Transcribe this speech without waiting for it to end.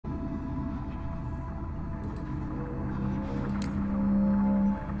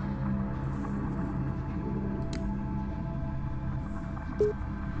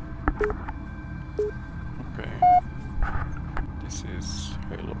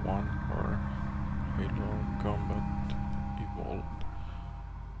1 or Halo Combat Evolved.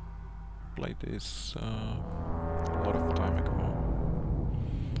 Played this a lot of time ago.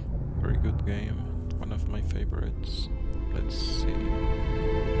 Very good game, one of my favorites. Let's see.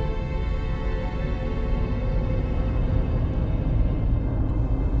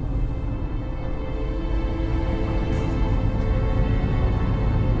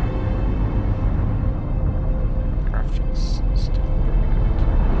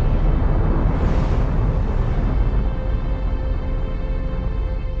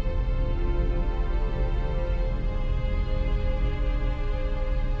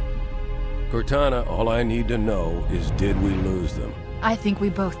 Cortana, all I need to know is, did we lose them? I think we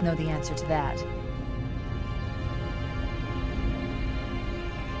both know the answer to that.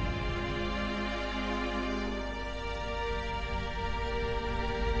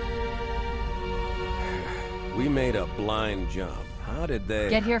 We made a blind jump. How did they...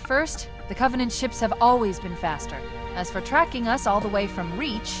 Get here first? The Covenant ships have always been faster. As for tracking us all the way from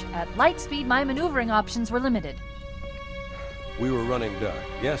Reach, at light speed my maneuvering options were limited. We were running dark,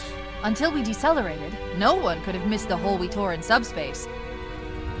 yes? Until we decelerated, no one could have missed the hole we tore in subspace.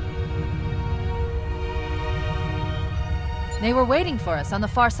 They were waiting for us on the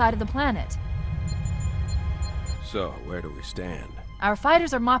far side of the planet. So, where do we stand? Our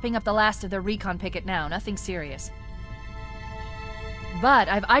fighters are mopping up the last of their recon picket now, nothing serious. But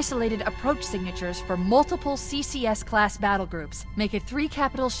I've isolated approach signatures for multiple CCS-class battle groups. Make it 3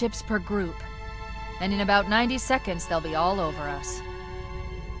 capital ships per group. And in about 90 seconds, they'll be all over us.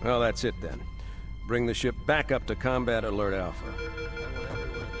 Well, that's it then. Bring the ship back up to Combat Alert Alpha.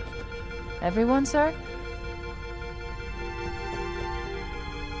 Everyone, sir?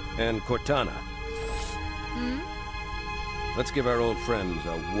 And Cortana. Hmm? Let's give our old friends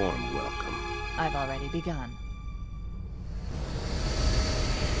a warm welcome. I've already begun.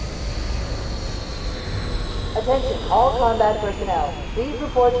 Attention, all combat personnel. Please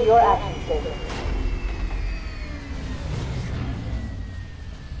report to your action station.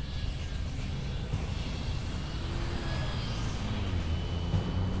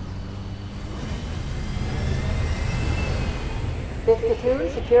 Fifth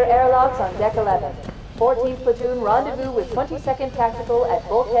platoon, secure airlocks on deck 11. 14th platoon, rendezvous with 22nd Tactical at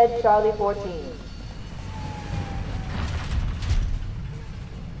Bulkhead Charlie 14.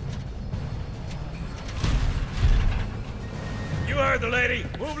 You heard the lady.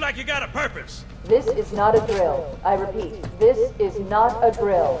 Move like you got a purpose. This is not a drill. I repeat, this is not a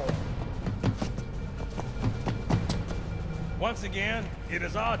drill. Once again, it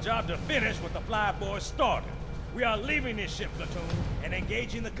is our job to finish what the flyboys started. We are leaving this ship platoon and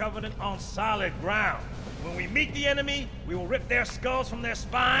engaging the Covenant on solid ground. When we meet the enemy, we will rip their skulls from their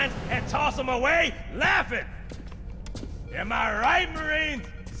spines and toss them away, laughing. Am I right, Marines?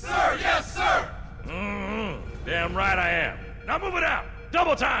 Sir, yes, sir! Damn right I am. Now move it out!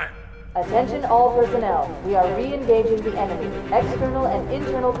 Double time! Attention all personnel. We are re-engaging the enemy. External and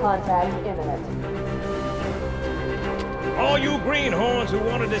internal contact imminent. All you greenhorns who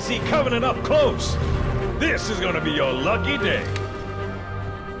wanted to see Covenant up close, this is gonna be your lucky day.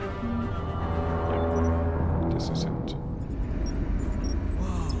 This is it.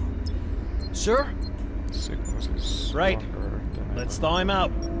 Sir? Sickness is Right. stronger than Let's ever. thaw him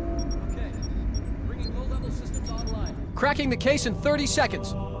out. Okay. Bringing low-level systems online. Cracking the case in 30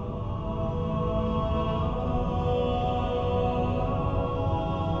 seconds.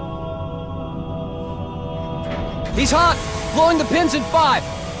 He's hot! Blowing the pins in 5!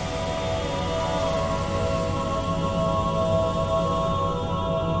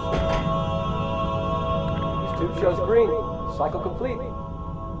 Tube shows green. Cycle complete.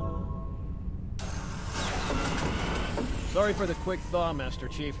 Sorry for the quick thaw, Master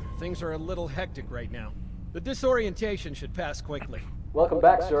Chief. Things are a little hectic right now. The disorientation should pass quickly. Welcome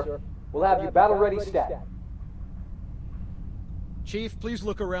back, sir. We'll have you battle-ready stat. Chief, please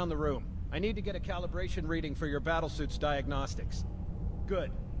look around the room. I need to get a calibration reading for your battlesuit's diagnostics.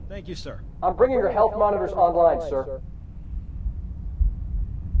 Good. Thank you, sir. I'm bringing your health monitors online, sir.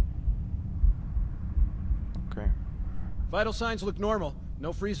 Okay. Vital signs look normal.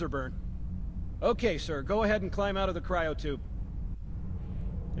 No freezer burn. Okay, sir. Go ahead and climb out of the cryotube.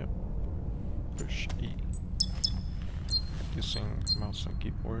 Yep. Push E. Using mouse and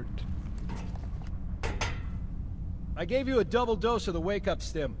keyboard. I gave you a double dose of the wake-up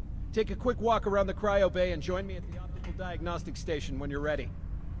stim. Take a quick walk around the cryo bay and join me at the optical diagnostic station when you're ready.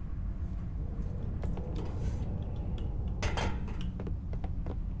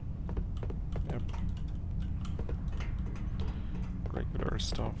 Yep. Regular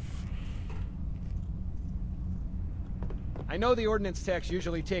stuff. I know the ordnance techs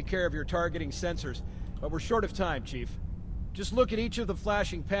usually take care of your targeting sensors, but we're short of time, Chief. Just look at each of the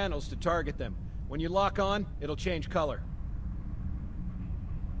flashing panels to target them. When you lock on, it'll change color.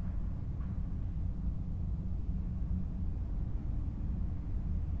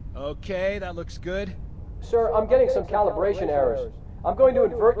 Okay, that looks good. Sir, I'm getting some calibration errors. I'm going to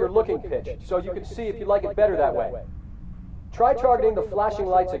invert your looking pitch, so you can see if you like it better that way. Try targeting the flashing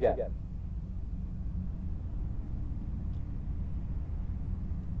lights again.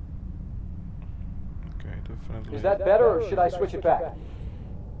 Okay, definitely. Is that better, or should I switch it back?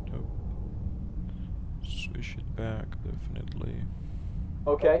 Nope. Switch it back, definitely.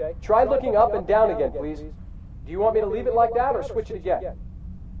 Okay, try looking up and down again, please. Do you want me to leave it like that, or switch it again?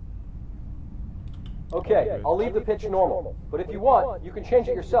 Okay, I'll leave the pitch normal, but if you want, you can change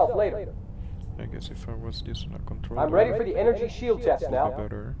it yourself later. I guess if I was this on a controller, I'm ready for the energy shield test it'd be now.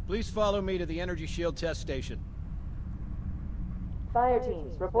 better. Please follow me to the energy shield test station. Fire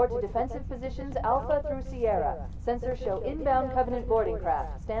teams, report to defensive positions Alpha through Sierra. Sensors show inbound Covenant boarding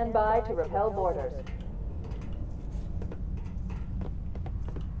craft. Stand by to repel boarders.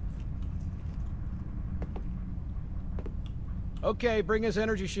 Okay, bring his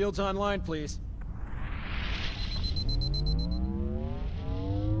energy shields online, please.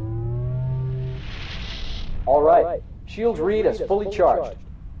 All right, shields read as fully charged.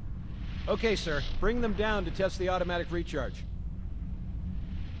 Okay, sir. Bring them down to test the automatic recharge.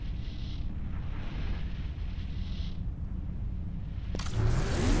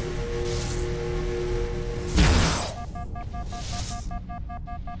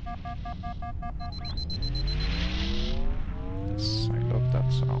 Yes, I love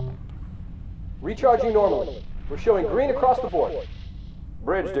that sound. Recharging normally. We're showing green across the board.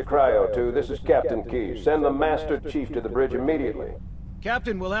 Bridge to Cryo 2, this is Captain Keyes. Send the Master Chief to the bridge immediately.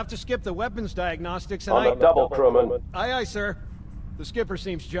 Captain, we'll have to skip the weapons diagnostics and On the double, crewman. Aye, aye, sir. The skipper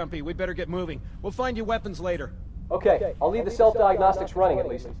seems jumpy. We'd better get moving. We'll find you weapons later. Okay, I'll leave the self-diagnostics running at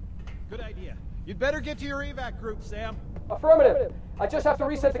least. Good idea. You'd better get to your evac group, Sam. Affirmative. I just have to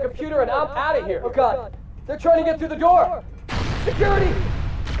reset the computer and I'm out of here. Oh God, they're trying to get through the door. Security!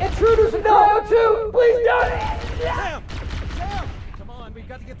 Intruders in Cryo 2! Please don't! Sam! Sam! Come on, we've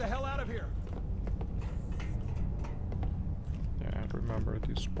got to get the hell out of here. Yeah, I remember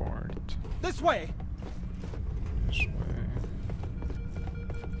this part. This way! This way.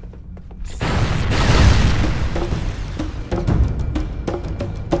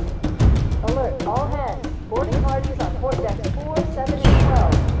 Alert, all hands. Boarding parties on port decks 4, 7, and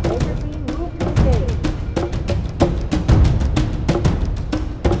 12. Major team, move to engage.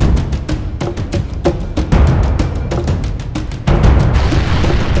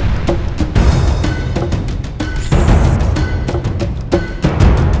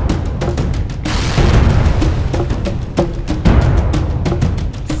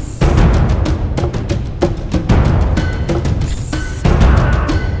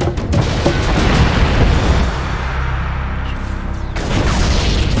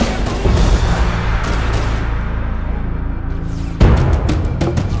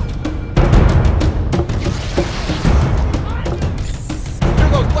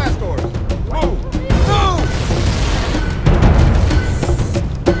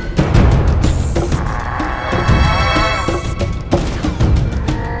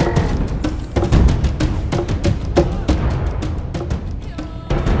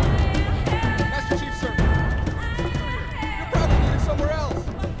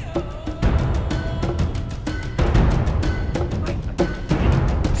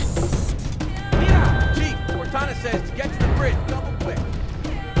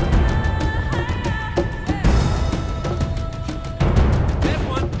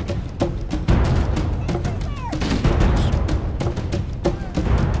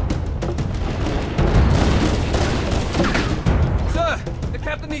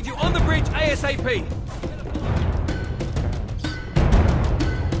 ASAP!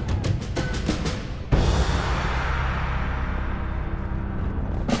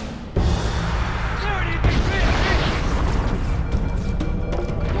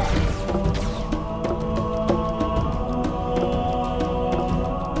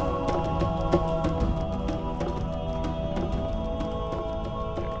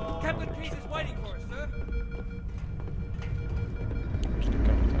 Captain Keyes is waiting for us, sir. Where's the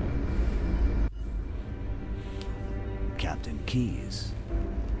captain? Captain Keyes.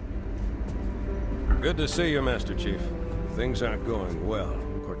 Good to see you, Master Chief. Things aren't going well.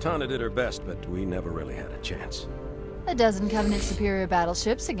 Cortana did her best, but we never really had a chance. A dozen Covenant superior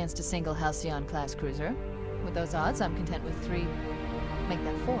battleships against a single Halcyon-class cruiser. With those odds, I'm content with 3, make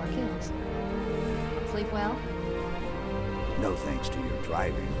that 4 kills. Sleep well? No thanks to your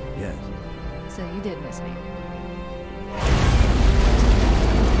driving, yes. So you did miss me.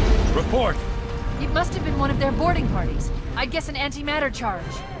 Report! It must have been one of their boarding parties. I'd guess an antimatter charge.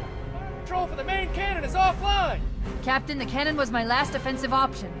 Control for the main cannon is offline! Captain, the cannon was my last offensive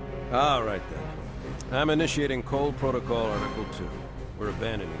option. All right, then. I'm initiating Cole Protocol Article 2. We're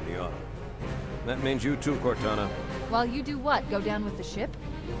abandoning the Autumn. That means you too, Cortana. While you do what? Go down with the ship?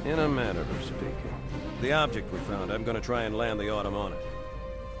 In a manner of speaking. The object we found, I'm gonna try and land the Autumn on it.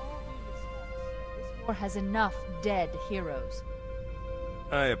 This war has enough dead heroes.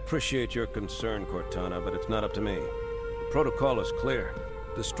 I appreciate your concern, Cortana, but it's not up to me. The protocol is clear.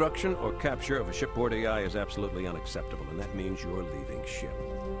 Destruction or capture of a shipboard AI is absolutely unacceptable, and that means you're leaving ship.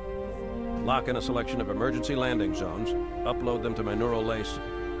 Lock in a selection of emergency landing zones, upload them to my neural lace.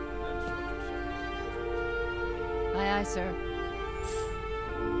 Aye, aye, sir.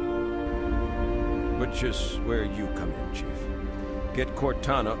 Which is where you come in, Chief. Get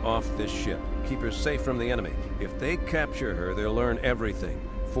Cortana off this ship. Keep her safe from the enemy. If they capture her, they'll learn everything.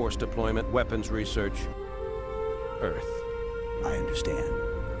 Force deployment, weapons research. Earth. I understand.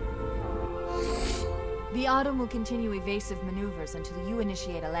 The Autumn will continue evasive maneuvers until you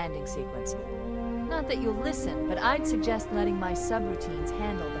initiate a landing sequence. Not that you'll listen, but I'd suggest letting my subroutines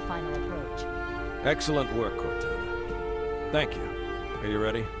handle the final approach. Excellent work, Cortana. Thank you. Are you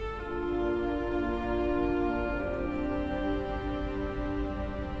ready?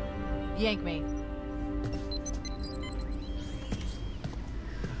 Yank me.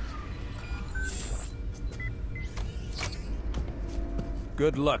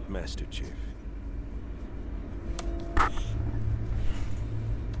 Good luck, Master Chief.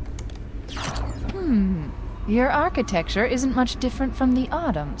 Your architecture isn't much different from the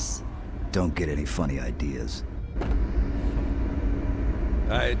Autumn's. Don't get any funny ideas.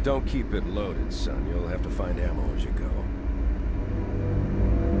 I don't keep it loaded, son. You'll have to find ammo as you go.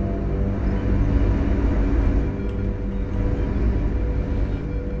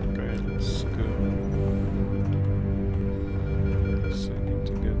 Okay, let's go. So I need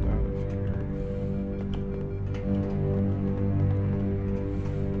to get out of here.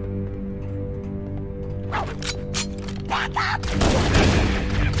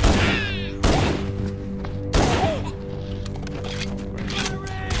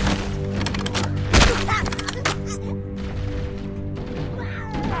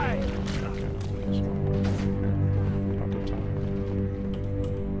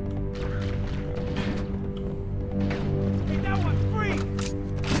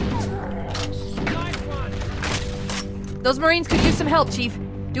 Those Marines could use some help, Chief.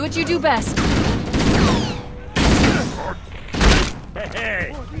 Do what you do best.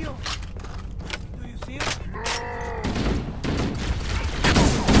 Hey!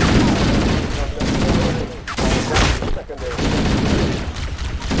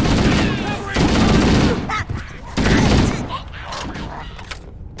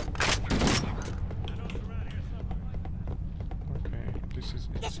 Okay, this is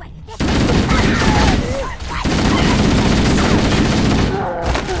it.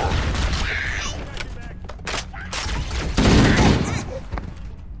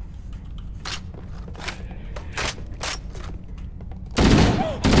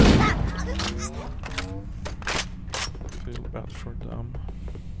 Feel bad for them.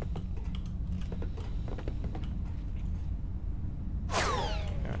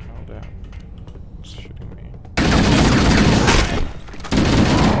 Yeah, how that was shooting me.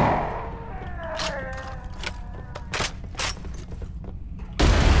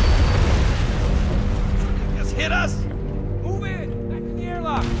 Just hit us! Move in! Back to the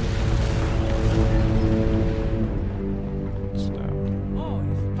airlock! What's that? Oh,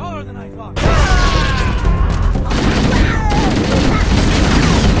 he's taller than I thought.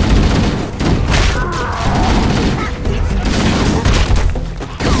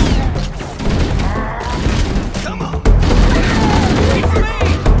 Come on!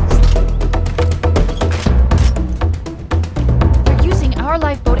 They're using our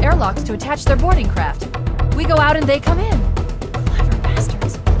lifeboat airlocks to attach their boarding craft. We go out and they come in. Clever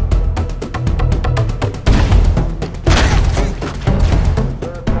bastards.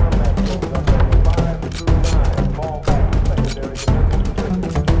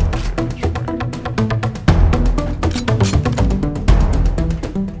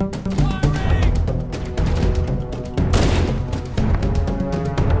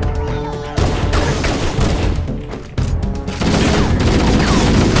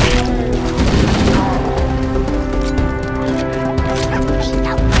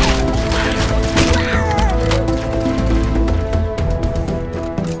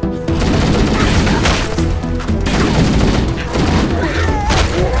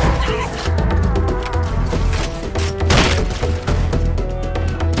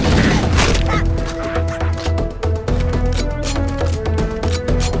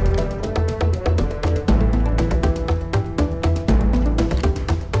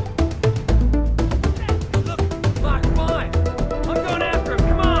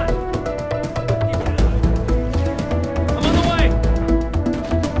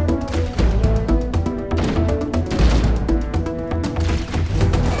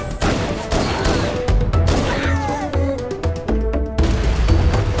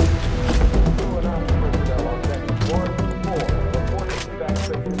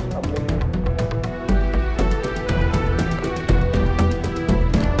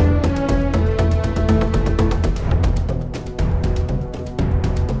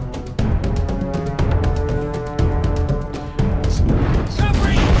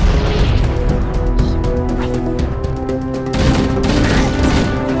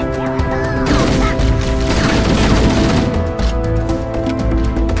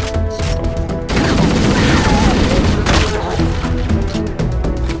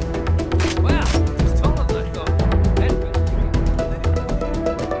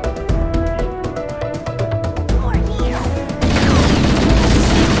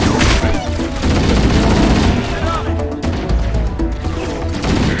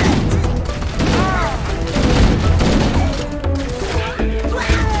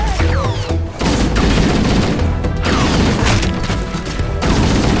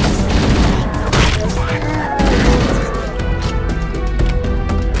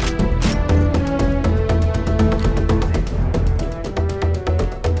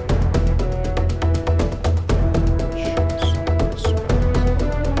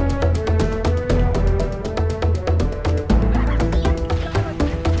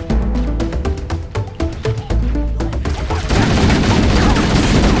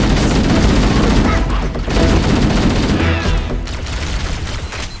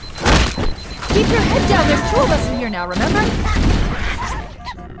 down, there's 2 of us in here now, remember?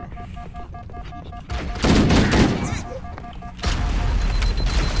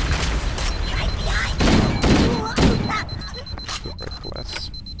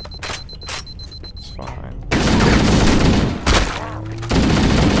 Reckless. It's fine.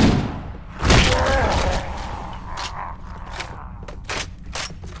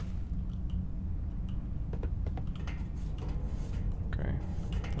 Okay,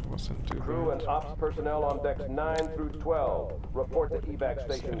 that wasn't too Crew bad. and ops personnel on decks 9 through 12. Report to evac It's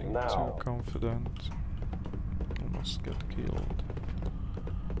stations getting now. too confident. Almost get killed.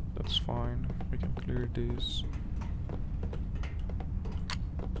 That's fine. We can clear these.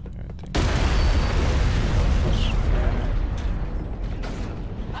 I think.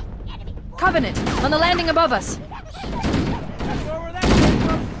 Covenant, on the landing above us.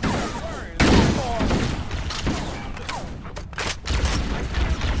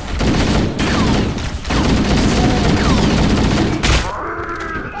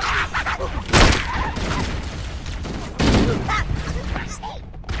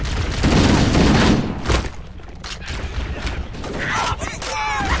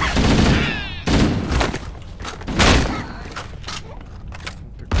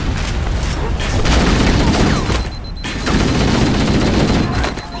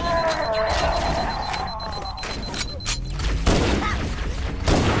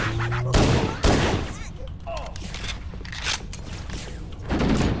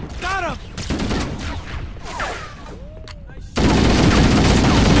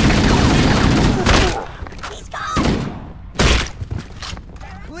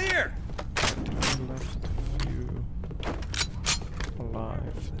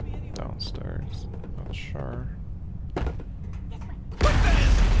 Downstairs, not sure.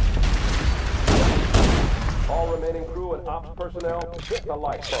 All remaining crew and ops personnel, hit the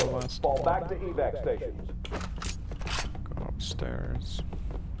lifeboat. Fall back to evac stations. Go upstairs.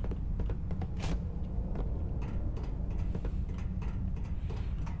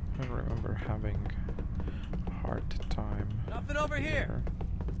 I remember having a hard time. Nothing over here.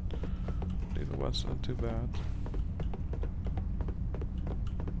 It wasn't too bad.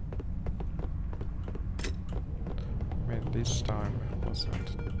 I mean, this time it wasn't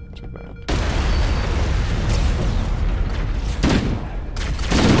too bad.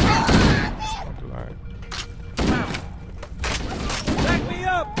 How do I Back me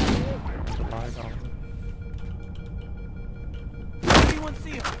up! rely on? Anyone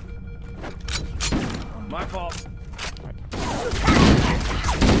see him? My fault.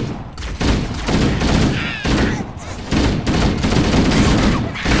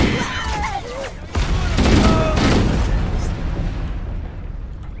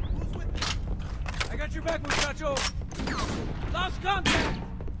 I got your back, muchacho. Lost contact.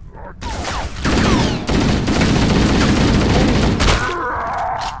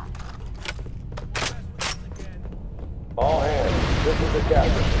 All hands, this is the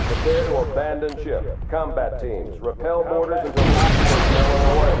captain. Prepare to abandon ship. Combat teams, repel boarders until ops personnel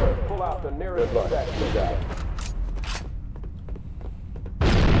are away. Pull out the nearest evac guy.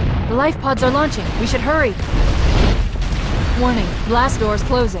 The life pods are launching. We should hurry. Warning, blast doors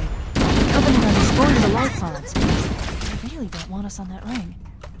closing. The Covenant are destroying the life pods. They really don't want us on that ring.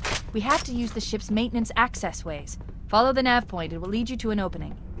 We have to use the ship's maintenance access ways. Follow the nav point. It will lead you to an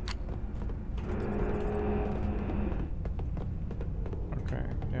opening. Okay,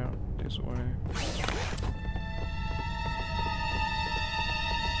 yeah, this way.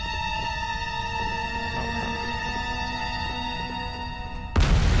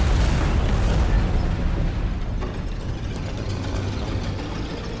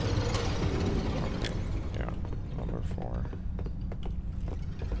 Yeah, number 4.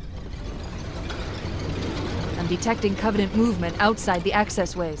 I'm detecting Covenant movement outside the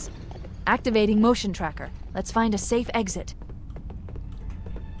access ways. Activating motion tracker. Let's find a safe exit.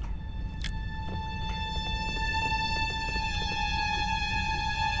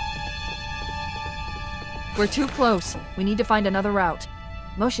 We're too close. We need to find another route.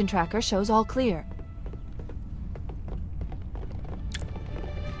 Motion tracker shows all clear.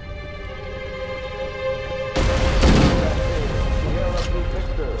 Sierra Blue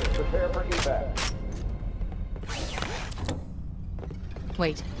Victor, prepare for evac.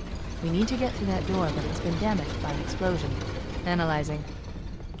 Wait. We need to get through that door, but it's been damaged by an explosion. Analyzing.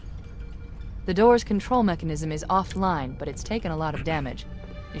 The door's control mechanism is offline, but it's taken a lot of damage.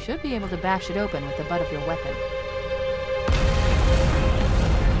 You should be able to bash it open with the butt of your weapon.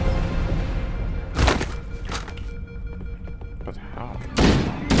 But how?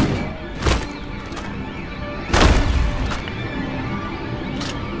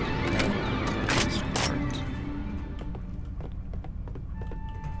 It's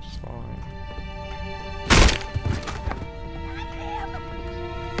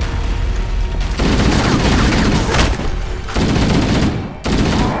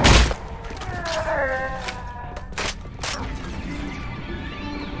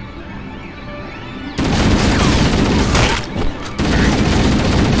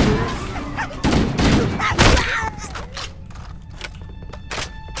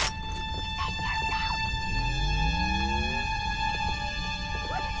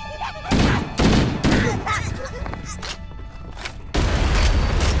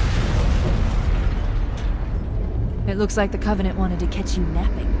It looks like the Covenant wanted to catch you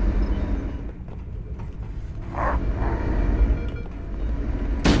napping.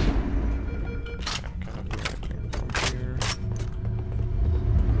 Cannot do anything from here.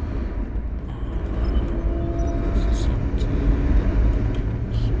 This is empty.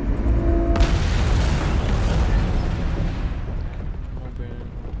 Moving.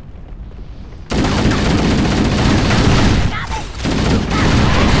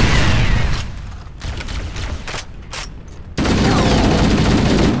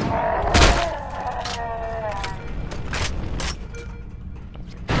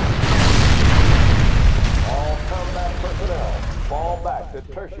 All combat personnel, fall back to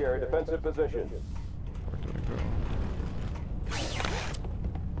tertiary defensive positions. Where do I go?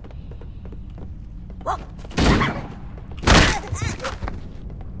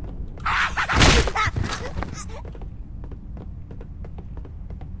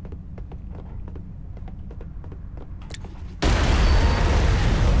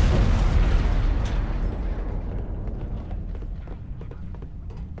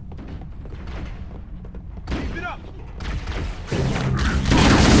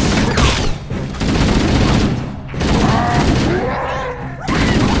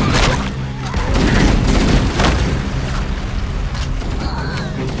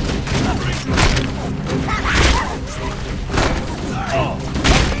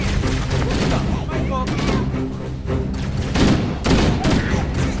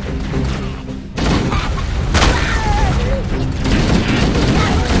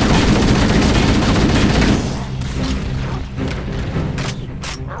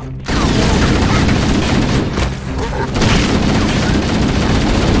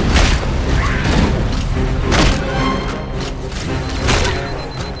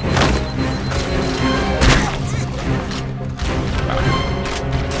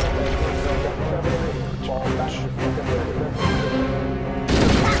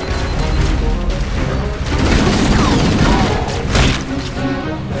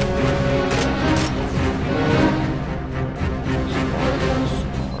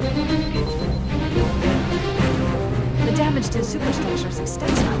 The damage to superstructure is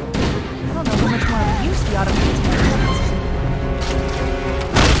extensive. I don't know how much more of a use the automated has.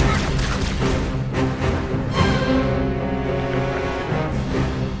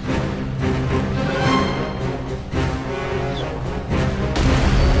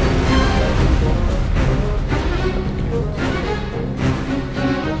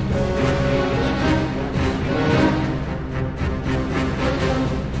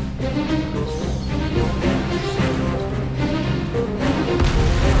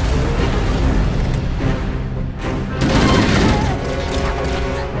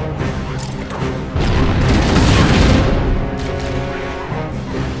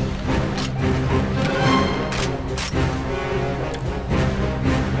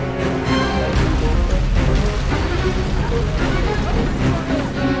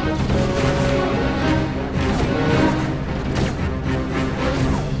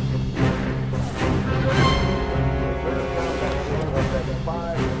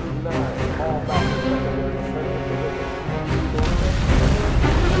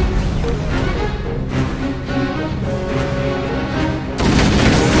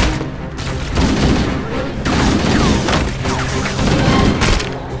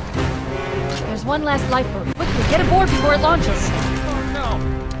 There's one last lifeboat. Quickly, get aboard before it launches.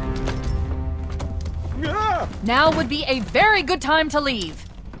 Now would be a very good time to leave.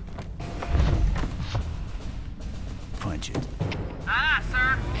 Punch it. Aye,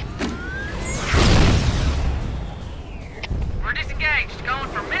 sir. We're disengaged, going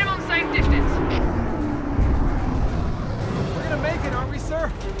for minimum safe distance. We're gonna make it, aren't we,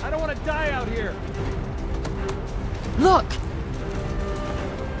 sir? I don't want to die out here. Look!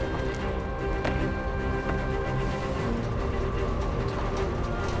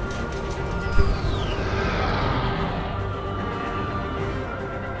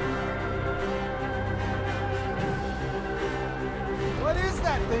 What is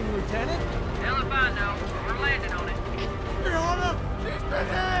that thing, Lieutenant? Hell if I know. We're landing on it.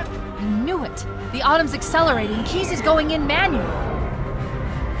 I knew it. The Autumn's accelerating. Keyes is going in manual.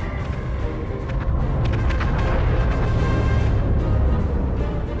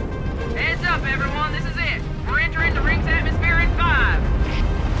 Heads up, everyone. This is it. We're entering the ring's atmosphere in 5.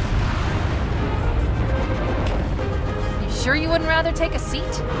 You sure you wouldn't rather take a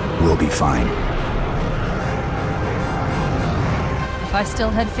seat? We'll be fine. If I still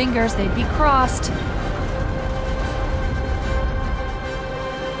had fingers, they'd be crossed.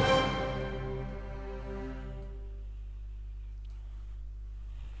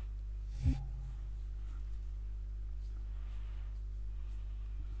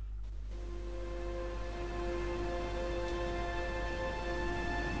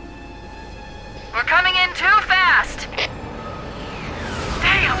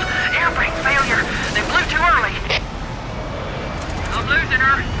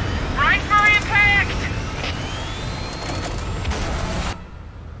 Center. Brace for impact!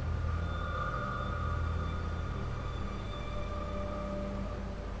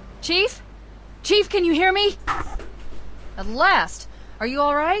 Chief? Chief, can you hear me? At last! Are you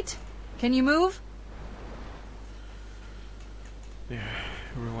alright? Can you move? Yeah,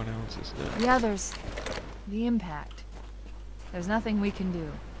 everyone else is dead. Yeah, there's the impact. There's nothing we can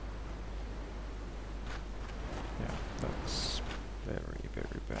do. Yeah, that's very,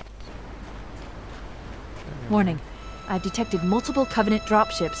 very bad. Anyway. Warning. I've detected multiple Covenant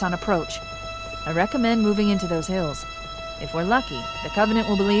dropships on approach. I recommend moving into those hills. If we're lucky, the Covenant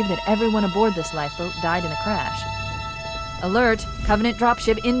will believe that everyone aboard this lifeboat died in a crash. Alert! Covenant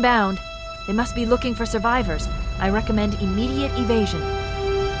dropship inbound. They must be looking for survivors. I recommend immediate evasion.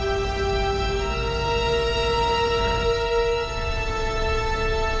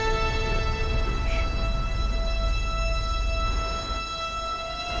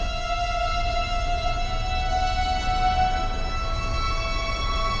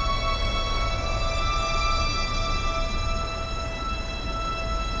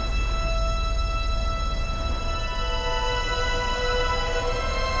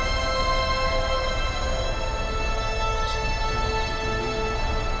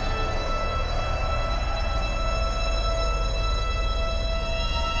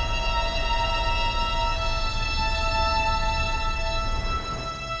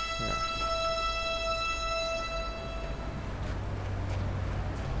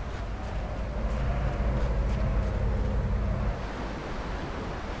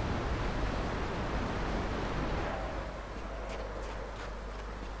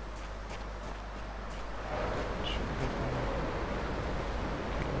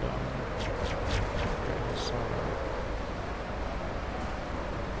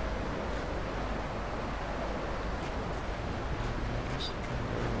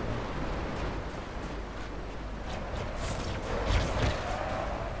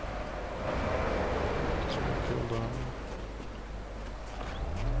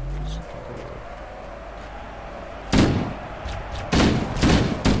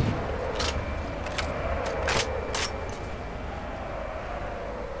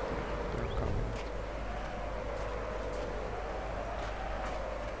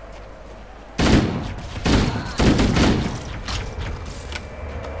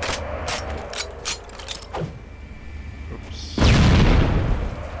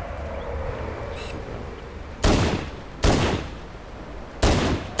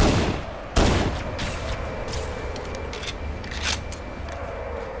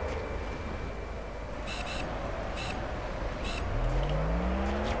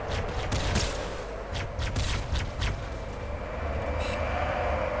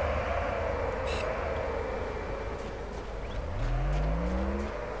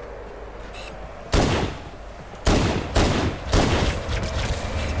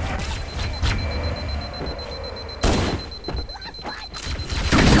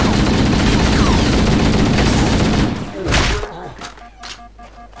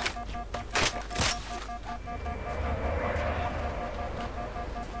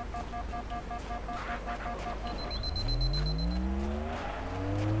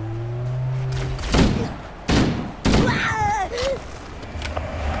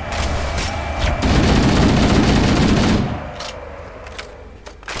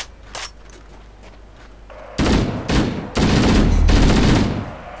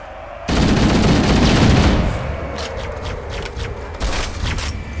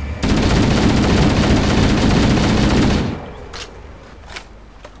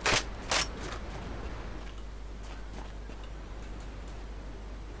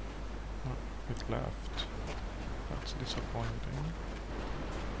 Left. That's disappointing.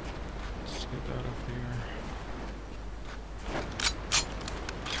 Let's get out of here.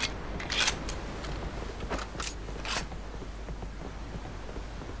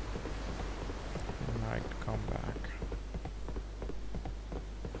 I might come back.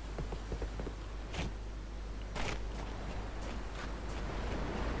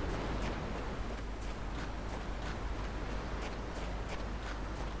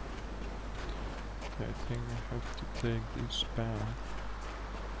 I think I have to take this path.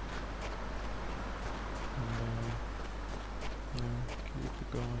 And, yeah, keep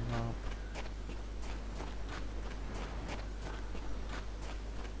going up.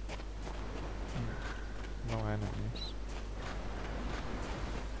 No enemies.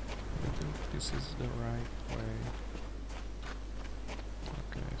 I think this is the right way.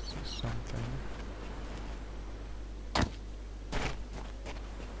 Okay, I see something.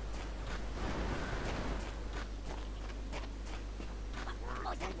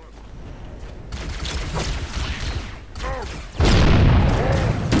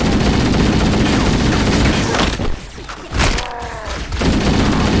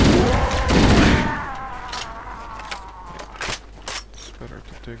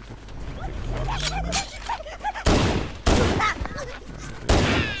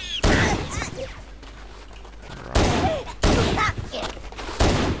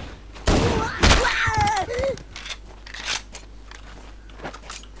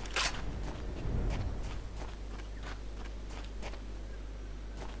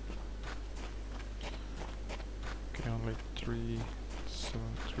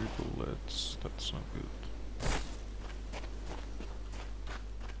 bullets. That's not good.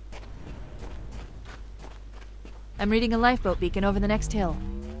 I'm reading a lifeboat beacon over the next hill.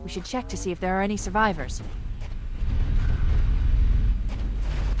 We should check to see if there are any survivors.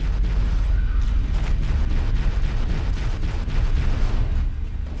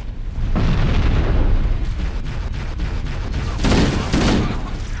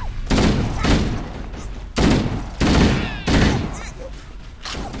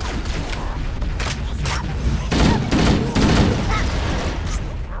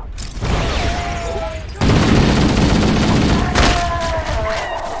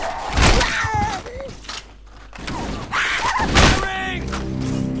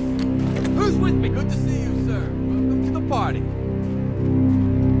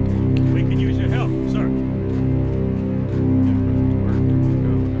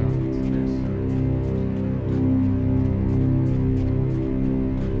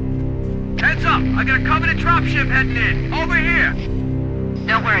 I got a Covenant dropship heading in. Over here.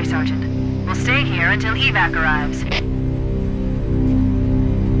 Don't worry, Sergeant. We'll stay here until evac arrives.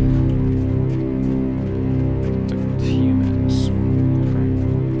 Protect humans. Okay.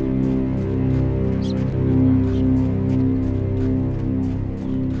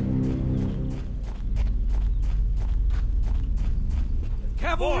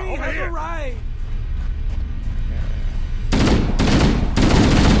 Cavalry has arrived.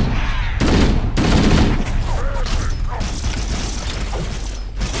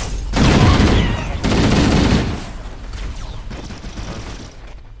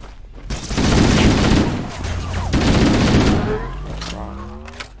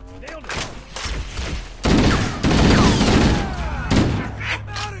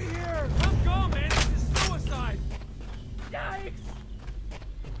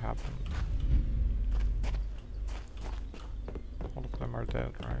 All of them are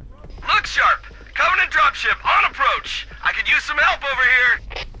dead, right? Look sharp! Covenant dropship on approach! I could use some help over here!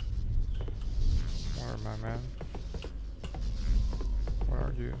 Where am I, man? Where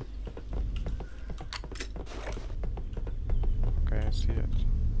are you? Okay, I see it.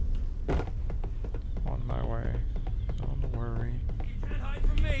 On my way. Don't worry. Can't hide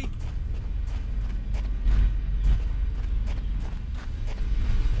from me!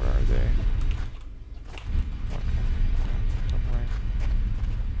 Where are they? Okay. Don't worry.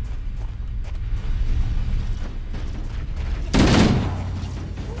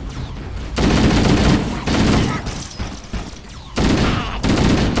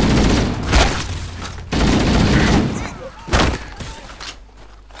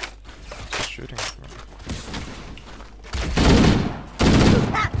 It's shooting at me.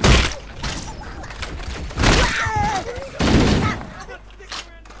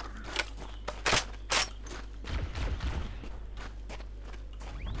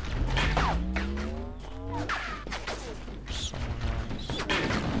 Someone else.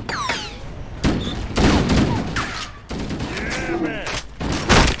 Yeah, man.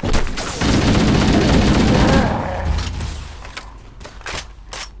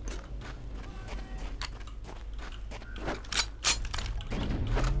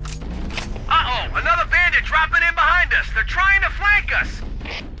 Uh-oh! Another bandit dropping in behind us! They're trying to flank us!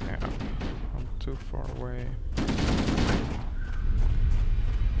 Yeah, I'm too far away.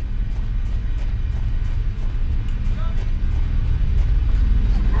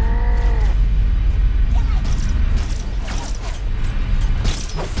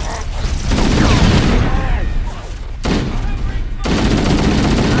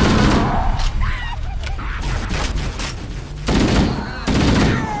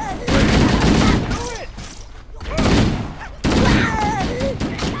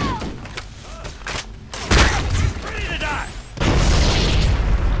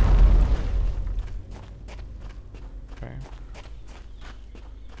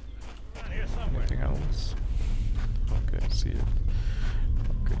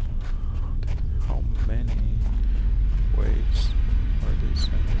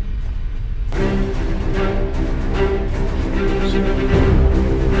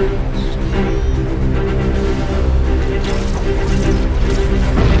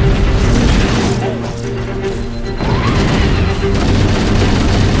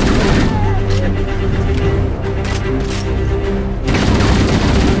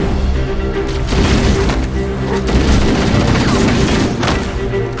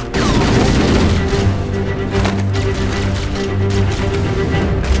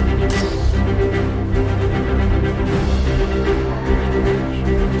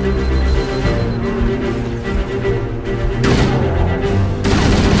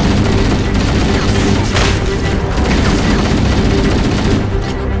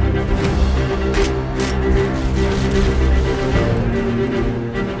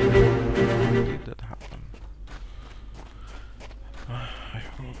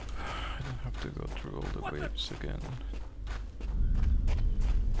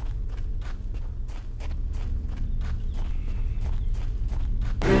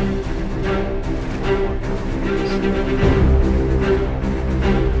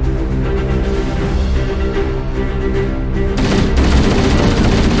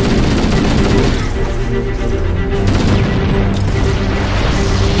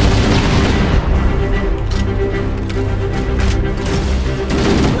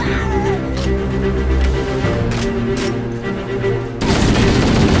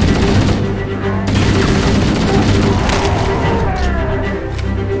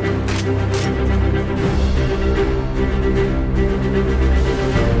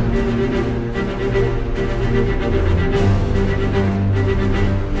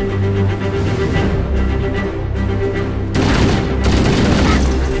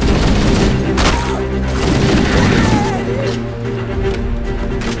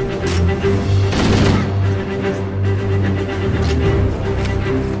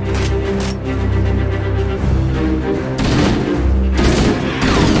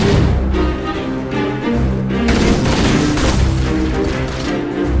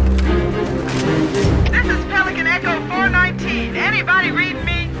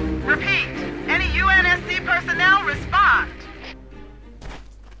 respond.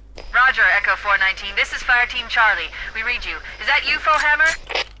 Roger, Echo 419. This is Fire Team Charlie. We read you. Is that you, Fohammer?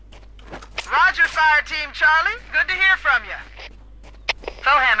 Roger, Fire Team Charlie. Good to hear from you.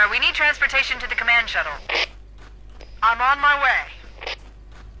 Fohammer, we need transportation to the command shuttle. I'm on my way.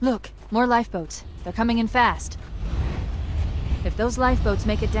 Look, more lifeboats. They're coming in fast. If those lifeboats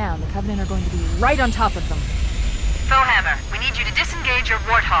make it down, the Covenant are going to be right on top of them. Fohammer, we need you to disengage your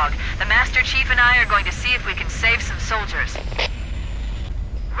Warthog. The Master Chief and I are going to see if we can save some soldiers.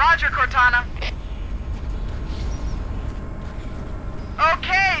 Roger, Cortana.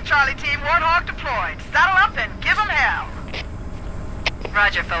 Okay, Charlie Team, Warthog deployed. Saddle up and give them hell.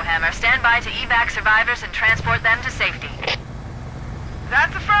 Roger, Fohammer. Stand by to evac survivors and transport them to safety.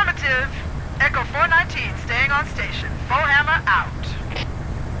 That's affirmative. Echo 419 staying on station. Fohammer out.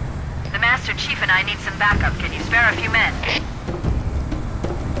 The Master Chief and I need some backup. Can you spare a few men?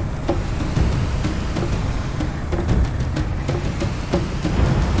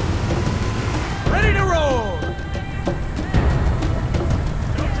 Ready to roll!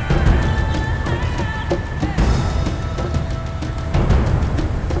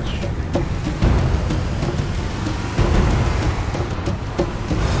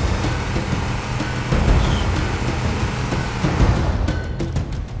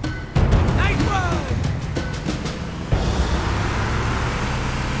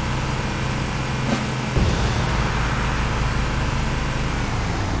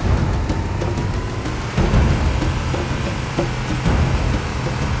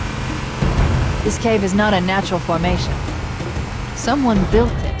 This cave is not a natural formation. Someone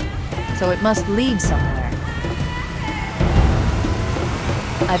built it, so it must lead somewhere.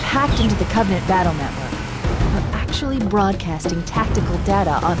 I've hacked into the Covenant battle network. We're actually broadcasting tactical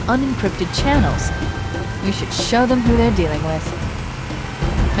data on unencrypted channels. We should show them who they're dealing with.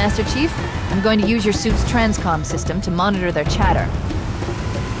 Master Chief, I'm going to use your suit's transcom system to monitor their chatter.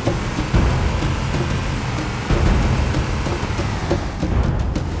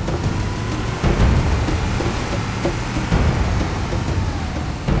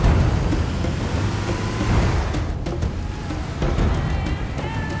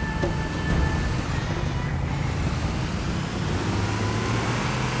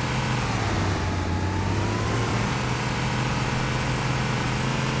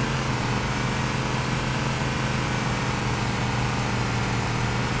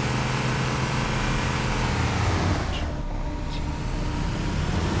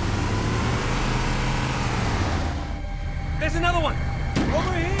 There's another one!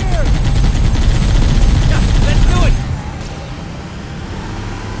 Over here! Yeah, let's do it!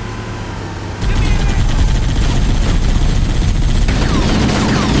 Give me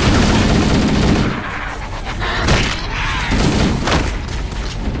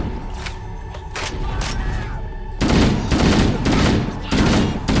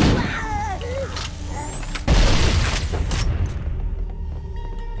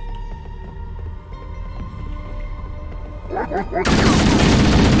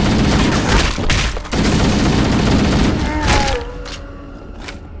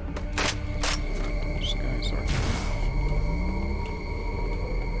Those guys are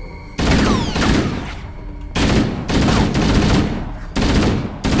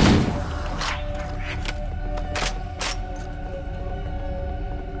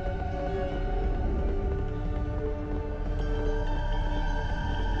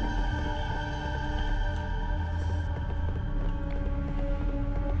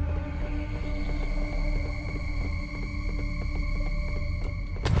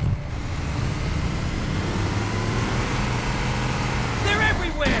They're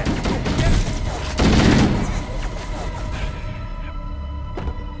everywhere!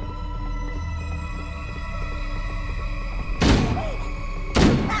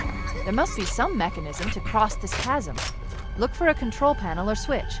 There must be some mechanism to cross this chasm. Look for a control panel or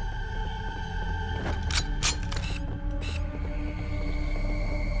switch.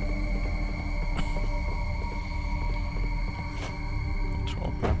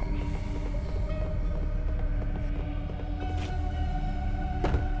 control panel.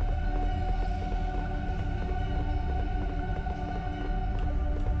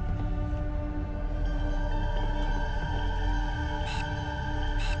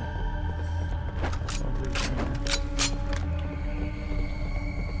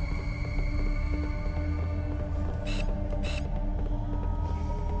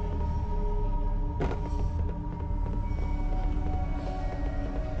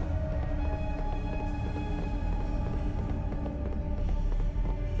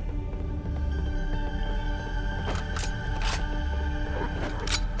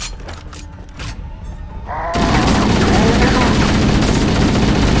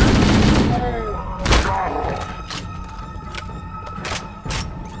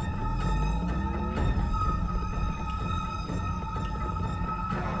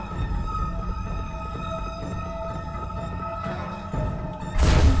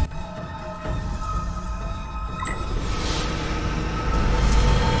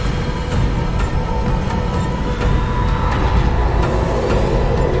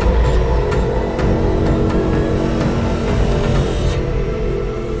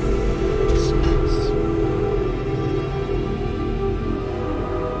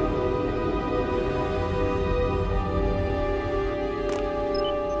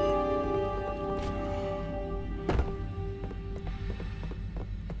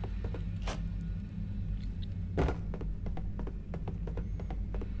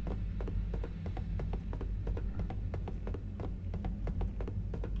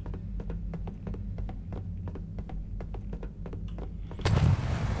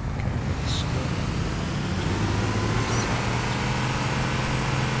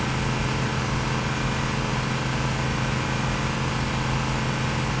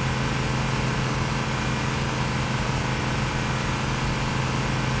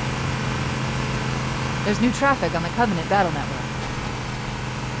 There's new traffic on the Covenant battle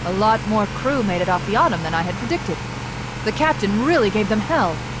network. A lot more crew made it off the Autumn than I had predicted. The captain really gave them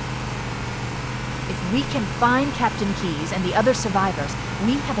hell. If we can find Captain Keyes and the other survivors,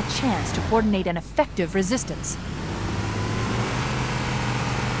 we have a chance to coordinate an effective resistance.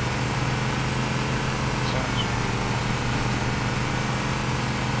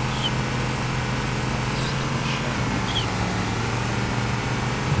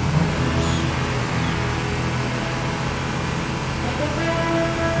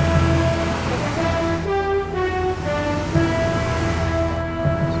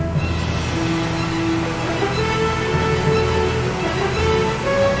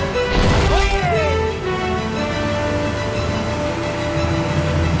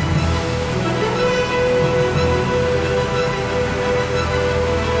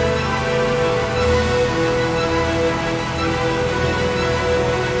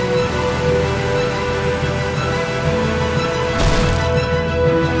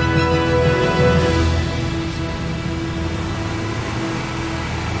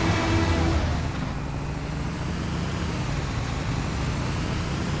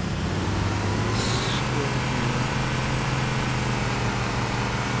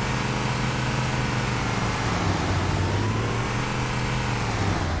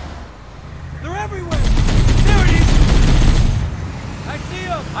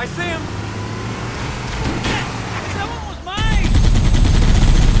 I see him! That one was mine!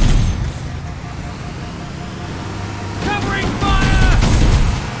 Covering fire!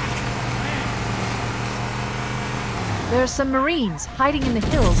 There are some Marines hiding in the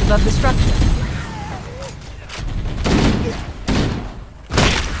hills above the structure.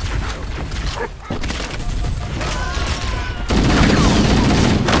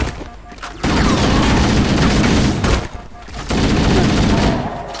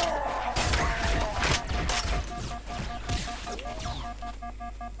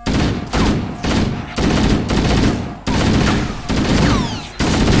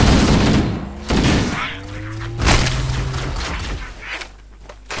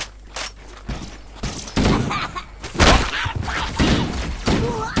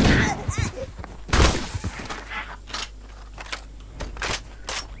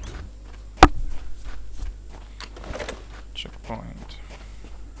 Checkpoint.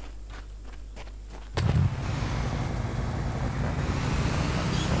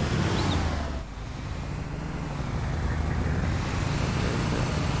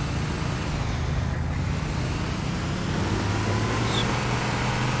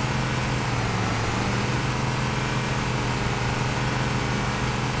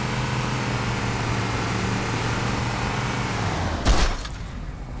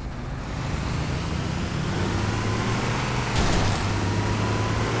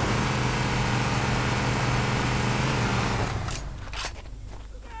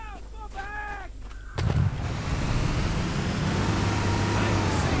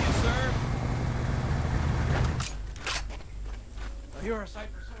 You're a sight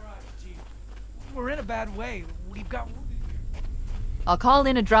for sore eyes, Chief. We're in a bad way. We've got wounded here. I'll call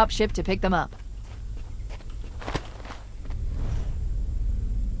in a dropship to pick them up.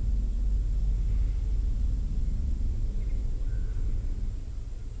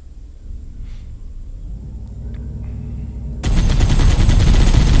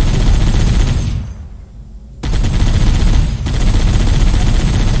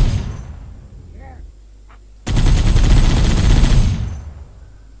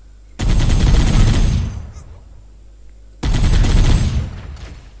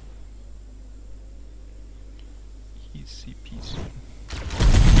 Easy peasy.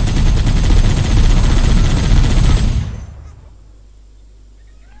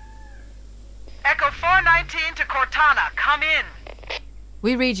 Echo 419 to Cortana, come in.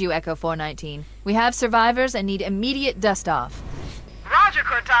 We read you, Echo 419. We have survivors and need immediate dust-off. Roger,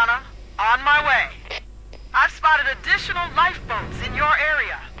 Cortana. On my way. I've spotted additional lifeboats in your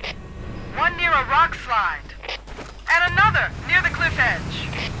area. One near a rock slide, and another near the cliff edge.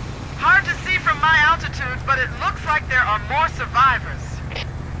 Hard to see from my altitude, but it looks like there are more survivors.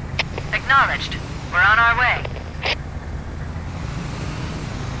 Acknowledged. We're on our way.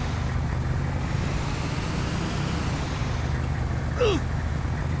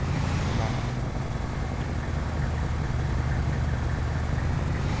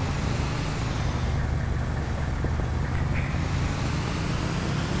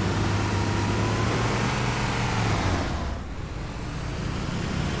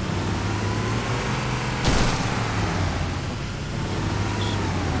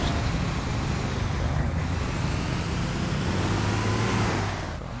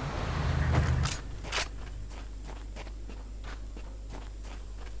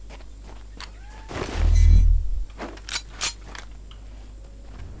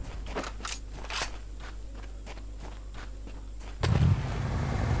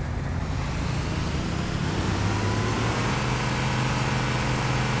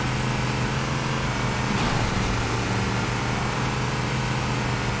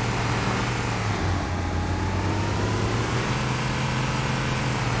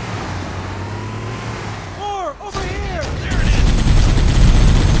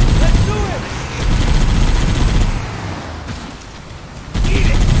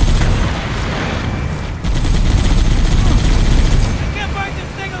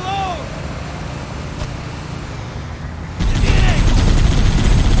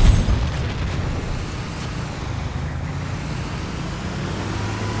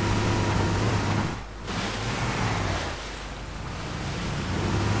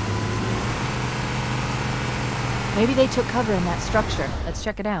 Maybe they took cover in that structure. Let's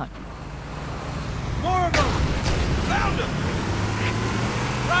check it out. More of them! Found them!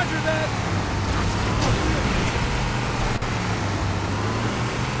 Roger that!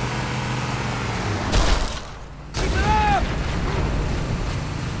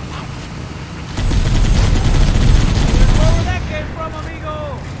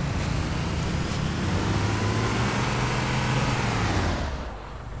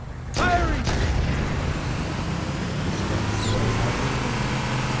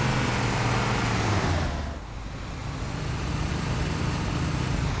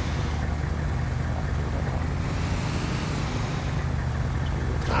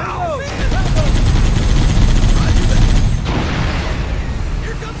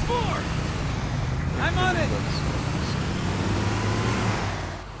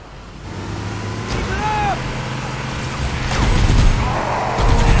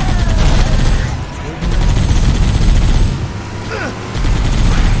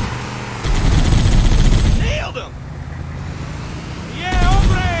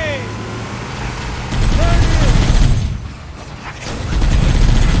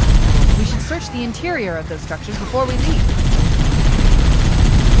 The interior of those structures before we leave.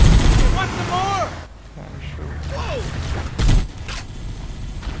 Want some more? Whoa!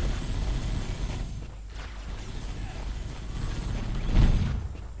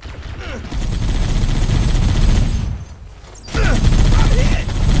 I'm hit!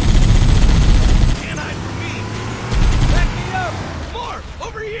 Can't hide from me! Back me up! More!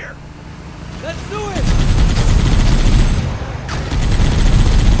 Over here! Let's do it!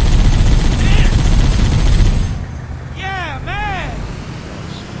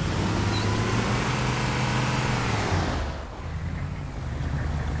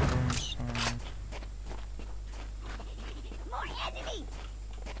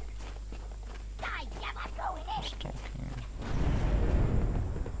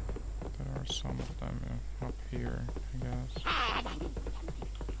 Some of them up here, I guess.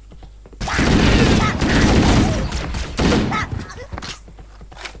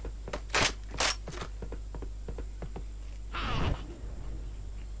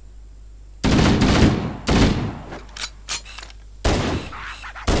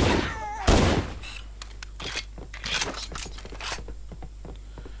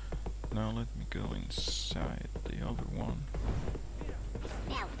 Now let me go inside the other one.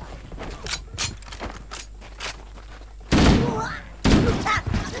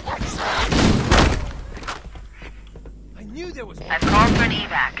 I knew there was. I've called for an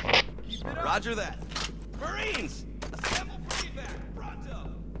evac. Roger that. Marines, assemble for evac. Pronto.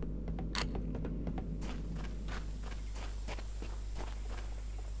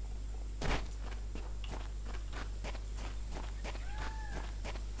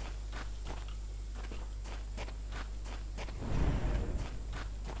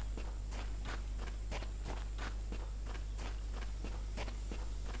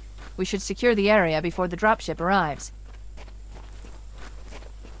 We should secure the area before the dropship arrives.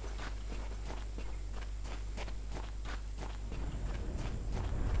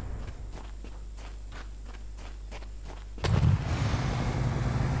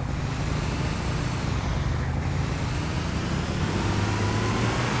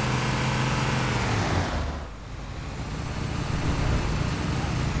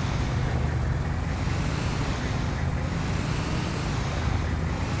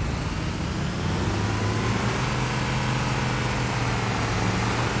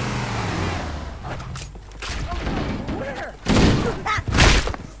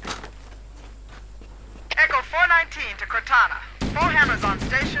 to Cortana. Foehammer's on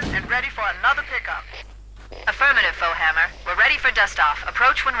station and ready for another pickup. Affirmative, Foehammer. We're ready for dust-off.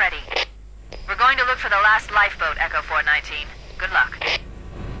 Approach when ready. We're going to look for the last lifeboat, Echo 419. Good luck.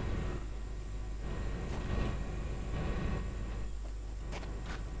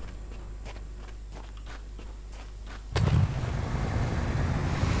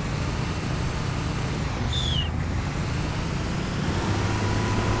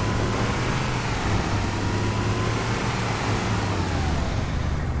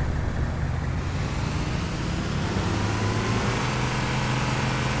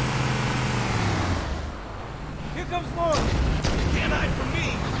 Comes more! Can't hide from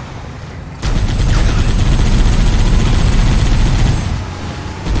me!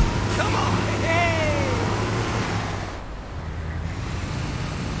 Come on! Hey!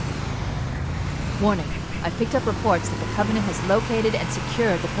 Warning. I've picked up reports that the Covenant has located and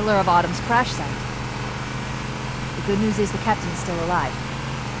secured the Pillar of Autumn's crash site. The good news is the captain is still alive.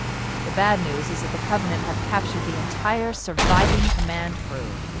 The bad news is that the Covenant have captured the entire surviving command crew.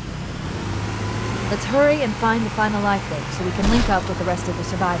 Let's hurry and find the final lifeboat so we can link up with the rest of the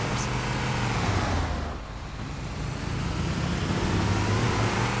survivors.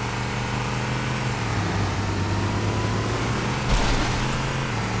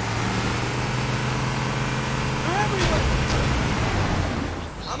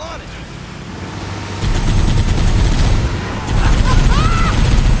 I'm on it!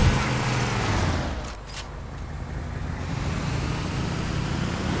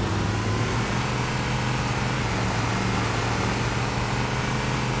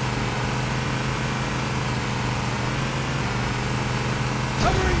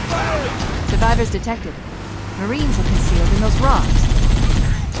 Survivors detected. Marines are concealed in those rocks.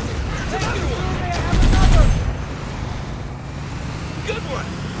 Good one!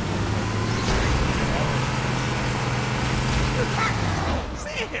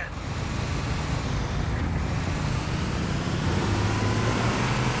 Man!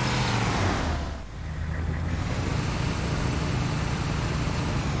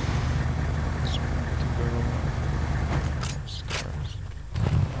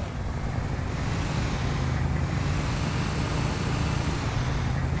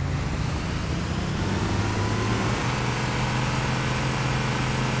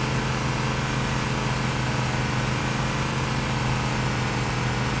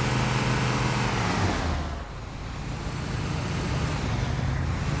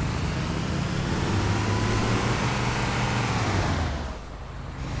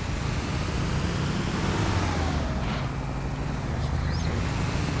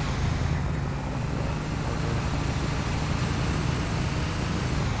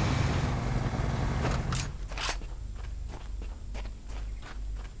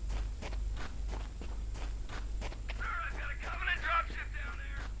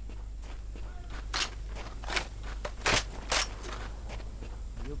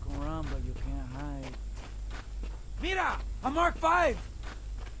 You can run, but you can't hide. Mira! A Mark V!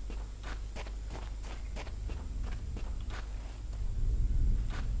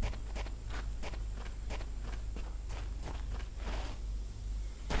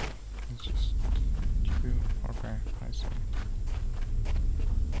 It's just you. Okay, I see.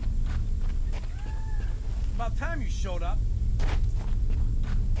 About time you showed up.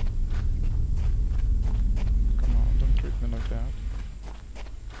 Come on, don't treat me like that.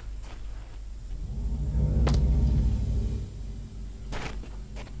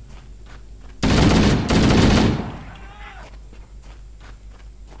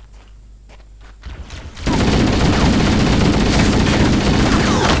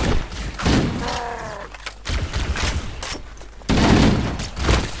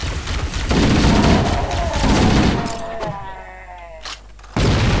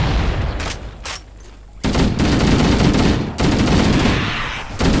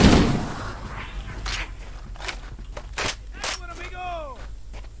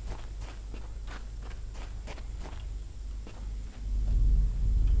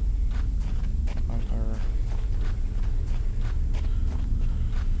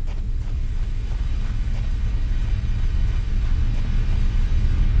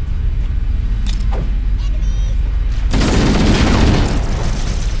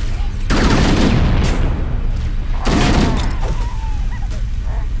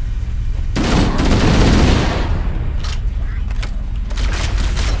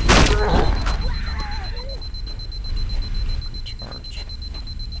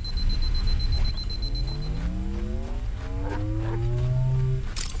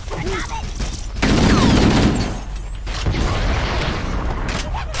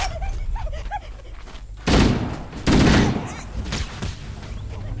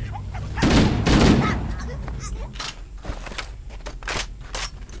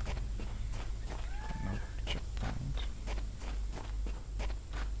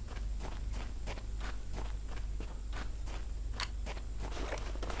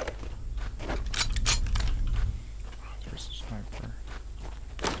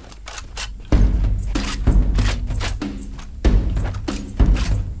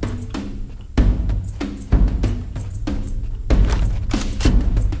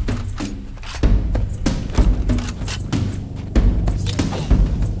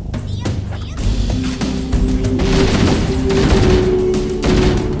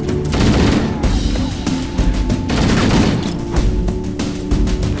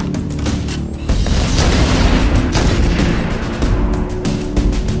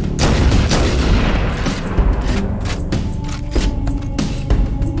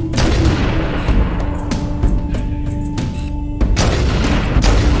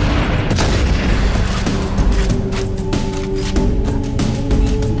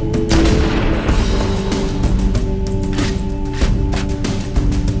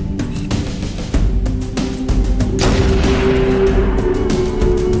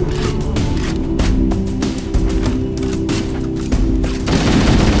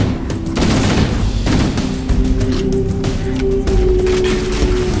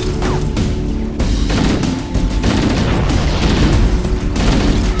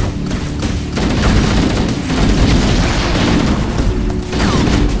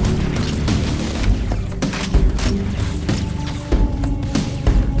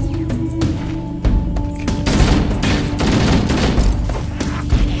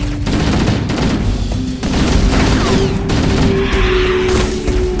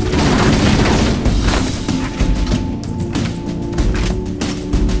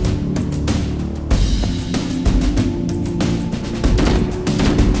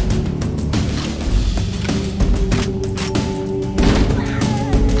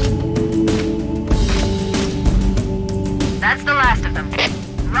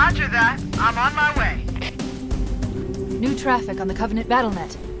 traffic on the Covenant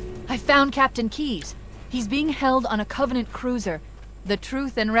BattleNet. I found Captain Keyes. He's being held on a Covenant cruiser, the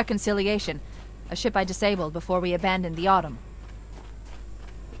Truth and Reconciliation, a ship I disabled before we abandoned the Autumn.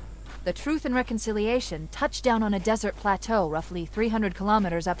 The Truth and Reconciliation touched down on a desert plateau roughly 300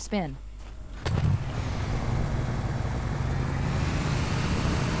 kilometers upspin.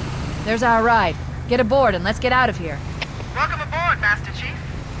 There's our ride. Get aboard and let's get out of here. Welcome aboard, Master Chief.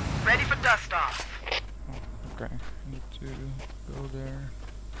 Ready for dust off. Okay, I need to go there.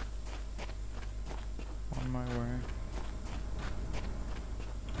 On my way.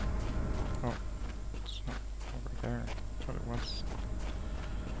 Oh, it's not over there. I thought it was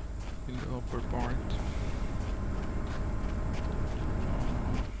in the upper part.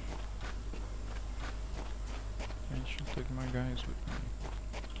 I should take my guys with me.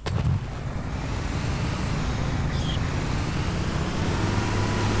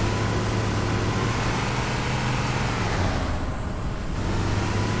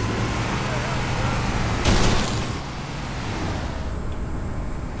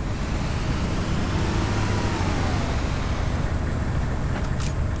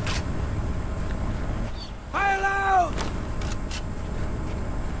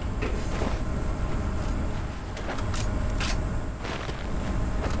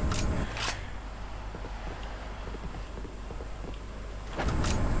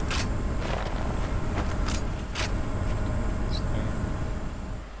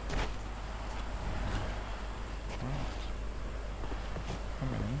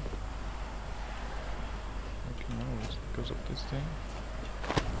 Because of this thing.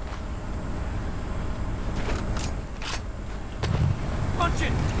 Punch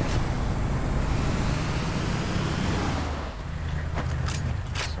it!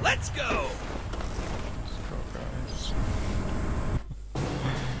 Let's go! Let's go, guys.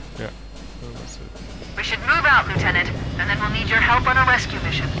 Yeah, that was it. We should move out, Lieutenant, and then we'll need your help on a rescue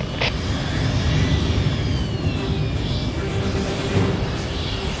mission.